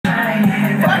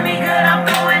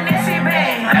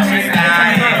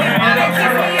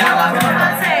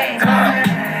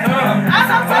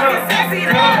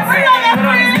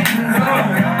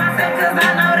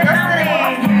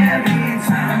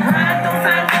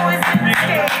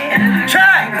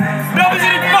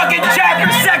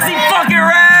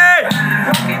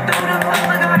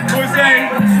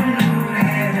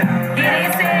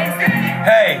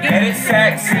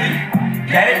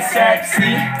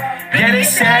sexy. Get it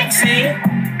sexy.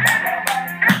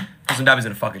 Put some W's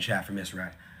in the fucking chat for Miss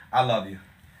Red. I love you.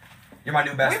 You're my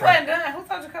new best friend. We wasn't done. Who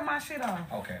told you to cut my shit off?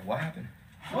 Okay, what happened?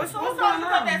 What's going on?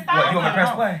 What, you want me to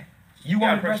press play? You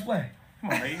want me to press play? Come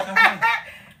on, ladies.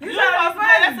 You trying to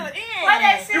play that to the end. Play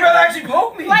that shit. You rather actually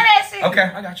poke me. Play that shit.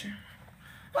 Okay, I got you.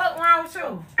 What's wrong with you?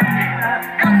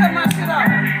 Don't cut my shit off.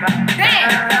 Damn.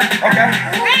 Okay.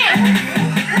 Damn.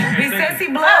 He says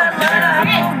he blood.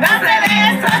 Damn. Bounce that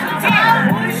ass up the tail.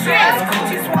 Shit.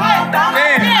 Coochie swole.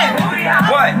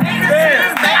 Damn. What?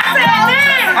 Damn.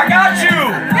 I got you.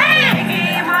 Damn.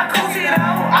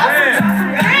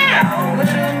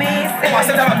 Oh, I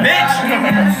said I'm a bitch.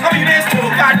 Oh, you dance too,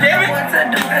 goddammit.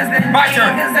 My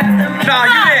turn. Nah,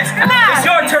 you dance. It's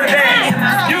your turn to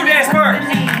dance. You dance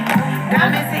first. I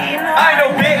ain't no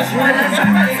bitch.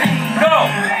 Go.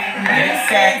 Get it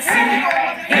sexy.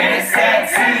 Get it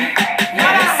sexy.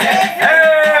 Get it sexy. Hey.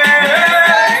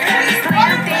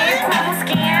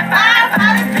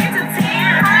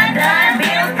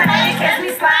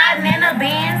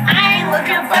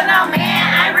 Looking for no man,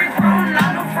 I recruiting no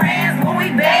new friends. When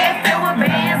we bad, fill with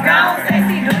bands. Go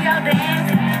sexy, do your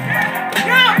dance.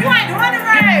 No, you ain't doing it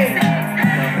right.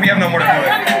 We have no more to do it.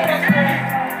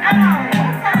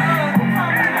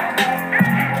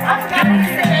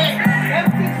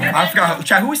 I forgot.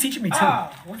 Chad, who was teaching me too?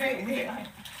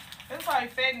 It's probably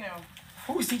fed now.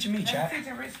 Who was teaching me, Chad?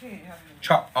 Teaching rich kids.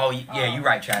 Oh, yeah, you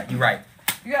right, Chad. You right.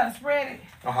 You gotta spread it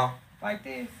Like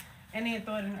this, and then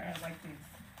throw it in the air like this.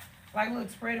 Like, look,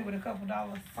 spread it with a couple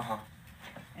dollars.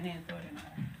 And then throw it in the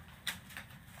air.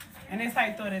 And that's how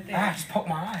you throw it there. I just poked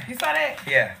my eye. You saw that?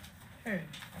 Yeah. Here.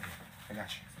 I got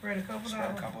you. Spread a couple Spread a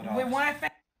dollars. couple dollars. With one